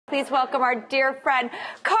Please welcome our dear friend,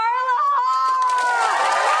 Carla Hall!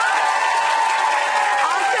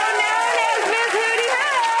 Also known as Miss Hootie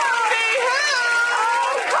Hoo!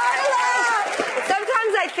 Oh, Carla!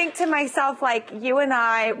 Sometimes I think to myself, like, you and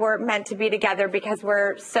I were meant to be together because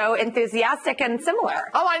we're so enthusiastic and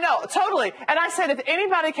similar. Oh, I know, totally. And I said, if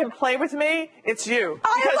anybody can play with me, it's you.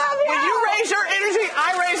 I because love you! When you raise your energy,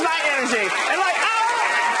 I raise my energy. And like, oh!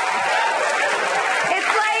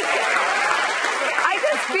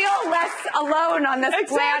 Less alone on this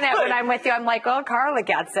planet when I'm with you. I'm like, oh, Carla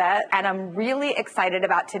gets it. And I'm really excited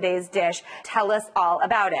about today's dish. Tell us all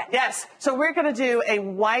about it. Yes. So we're going to do a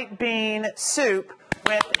white bean soup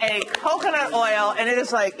with a coconut oil. And it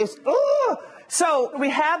is like, ooh. So we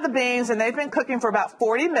have the beans, and they've been cooking for about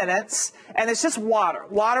 40 minutes. And it's just water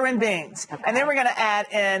and beans. Okay. And then we're going to add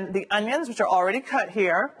in the onions, which are already cut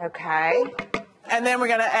here. Okay. And then we're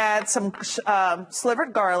going to add some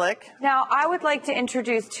slivered garlic. Now, I would like to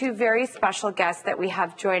introduce two very special guests that we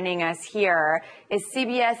have joining us here. Is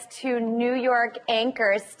CBS 2 New York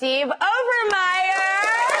anchor Steve Overmeyer.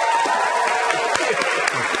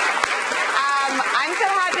 I'm so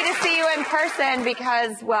happy to see you in person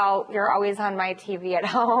because, well, you're always on my TV at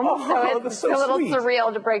home. Oh, so it's a little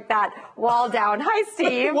surreal to break that wall down. Hi,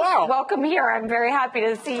 Steve. Wow. Welcome here. I'm very happy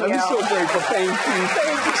to see you. I'm so grateful. Thank you.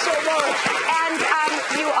 Thank you so much. And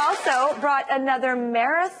you also brought another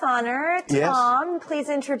marathoner, Tom. Yes. Please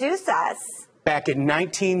introduce us. Back in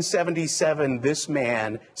 1977, this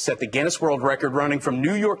man set the Guinness World Record running from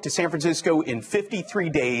New York to San Francisco in 53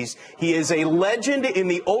 days. He is a legend in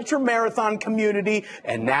the ultra-marathon community,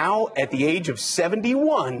 and now, at the age of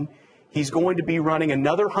 71, he's going to be running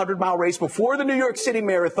another 100-mile race before the New York City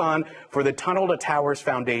Marathon for the Tunnel to Towers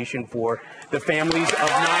Foundation for the families of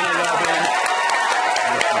 9/11.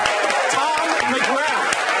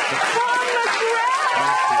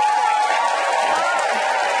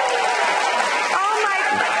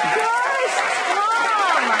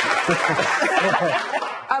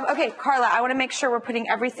 Okay, Carla, I want to make sure we're putting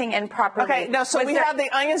everything in properly. Okay, no, so we have the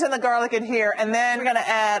onions and the garlic in here, and then we're going to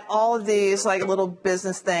add all of these, like, little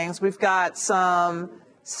business things. We've got some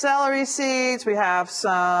celery seeds. We have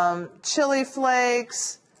some chili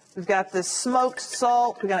flakes. We've got this smoked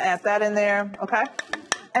salt. We're going to add that in there, okay?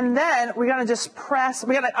 And then we're going to just press.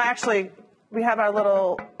 We have our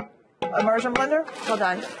little immersion blender. Hold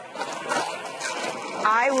on.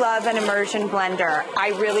 I love an immersion blender. I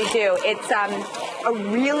really do. It's a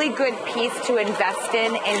really good piece to invest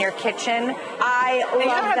in your kitchen. I love that. You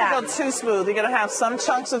don't have to go too smooth. You're going to have some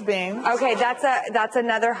chunks of beans. Okay, that's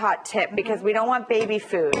another hot tip because we don't want baby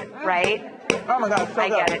food, right? Oh my God, so I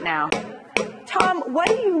get it now. Tom, what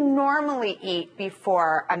do you normally eat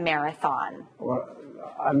before a marathon? Well,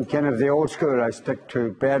 I'm kind of the old school. I stick to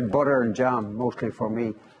bread, butter, and jam mostly for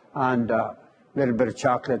me, and a little bit of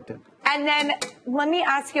chocolate. And then let me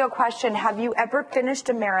ask you a question. Have you ever finished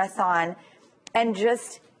a marathon and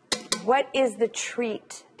just, what is the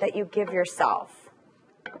treat that you give yourself?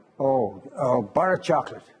 Oh, butter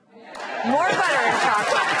chocolate. More butter and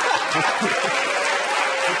chocolate.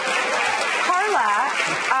 Carla,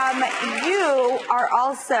 you are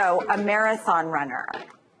also a marathon runner.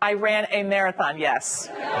 I ran a marathon, yes.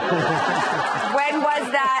 When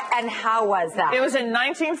was that and how was that? It was in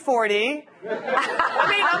 1940.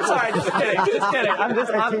 I'm sorry, just kidding.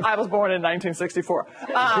 I was born in 1964.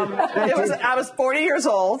 I was 40 years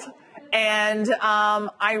old, and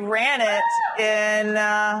I ran it in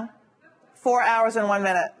 4 hours and 1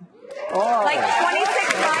 minute. Oh. Like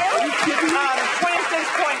 26 miles?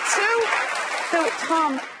 26.2. So,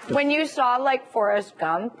 Tom, when you saw, like, Forrest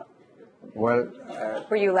Gump, well,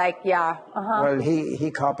 were you like, yeah, uh-huh? Well,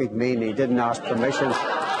 he copied me, and he didn't ask permission.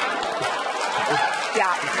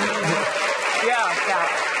 Yeah.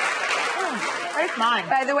 It's mine.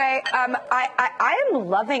 By the way, I am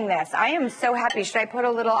loving this. I am so happy. Should I put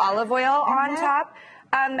a little olive oil on top?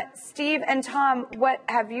 Steve and Tom,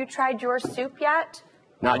 have you tried your soup yet?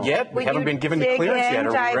 Not yet. We haven't been given the clearance yet.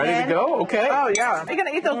 Are we ready to go? Okay. Oh, yeah. Are you going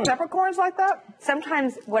to eat those peppercorns like that?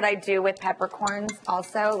 Sometimes what I do with peppercorns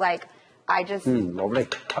also, like, I just... Lovely.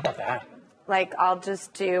 How about that? Like, I'll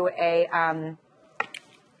just do a...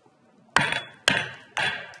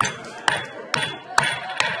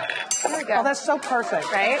 There we go. Oh, that's so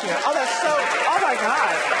perfect. Right? Oh, that's so... Oh, my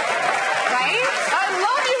God. Right? I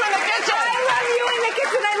love you in the kitchen. I love you in the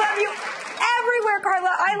kitchen. I love you everywhere,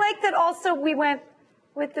 Carla. I like that also we went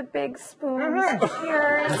with the big spoons.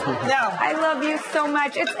 Cheers. Yeah. I love you so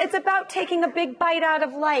much. It's about taking a big bite out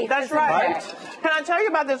of life. That's right. Can I tell you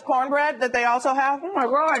about this cornbread that they also have? Oh, my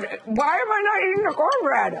God. Why am I not eating the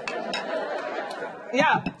cornbread?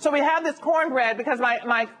 Yeah. So we have this cornbread because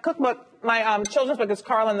my cookbook my children's book is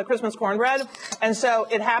Carla and the Christmas Cornbread, and so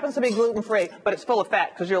it happens to be gluten-free, but it's full of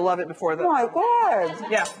fat because you'll love it before the... Oh, my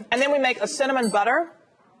God. Yeah. And then we make a cinnamon butter.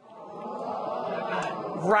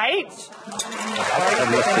 Right?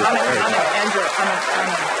 I'm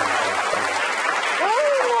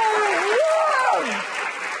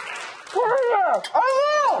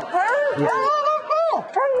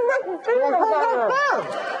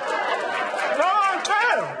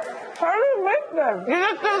How do you make them?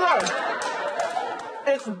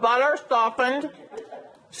 It's butter softened,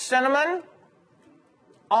 cinnamon,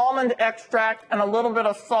 almond extract, and a little bit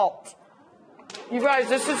of salt. You guys,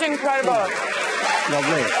 this is incredible.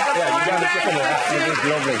 Lovely. Yeah, you got it in there. It is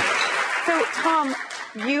lovely. So, Tom,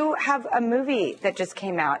 you have a movie that just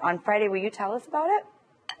came out on Friday. Will you tell us about it?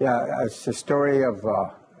 Yeah, it's the story of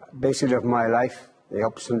basically of my life, the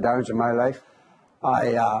ups and downs of my life.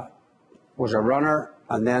 I was a runner,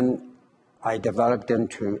 and then I developed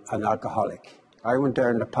into an alcoholic. I went there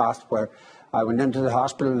in the past where I went into the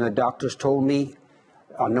hospital and the doctors told me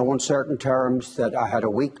on no uncertain terms that I had a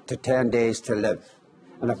week to 10 days to live.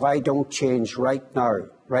 And if I don't change right now,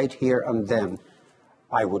 right here and then,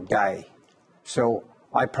 I would die. So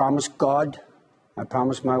I promised God, I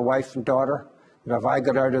promised my wife and daughter, that if I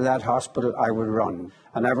got out of that hospital, I would run.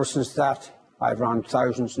 And ever since that, I've run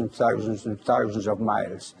thousands and thousands and thousands of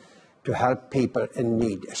miles to help people in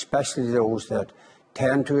need, especially those that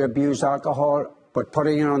tend to abuse alcohol. But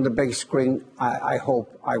putting it on the big screen, I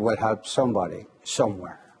hope I will help somebody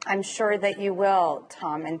somewhere. I'm sure that you will,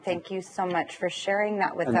 Tom, and thank you so much for sharing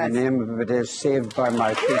that with us. And the name of it is Saved by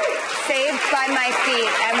My Feet. Saved by My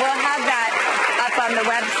Feet, and we'll have that up on the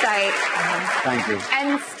website. Thank you.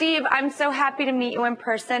 And Steve, I'm so happy to meet you in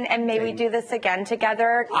person, and may we do this again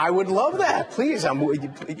together. I would love that. Please,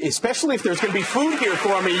 especially if there's going to be food here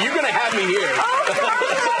for me. You're going to have me here.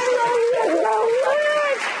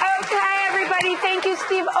 Okay, everybody. Thank you,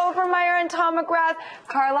 Steve Overmeyer and Tom McGrath.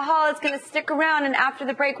 Carla Hall is going to stick around, and after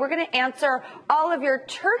the break, we're going to answer all of your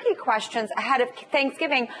turkey questions ahead of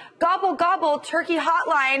Thanksgiving. Gobble, gobble, turkey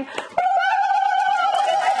hotline.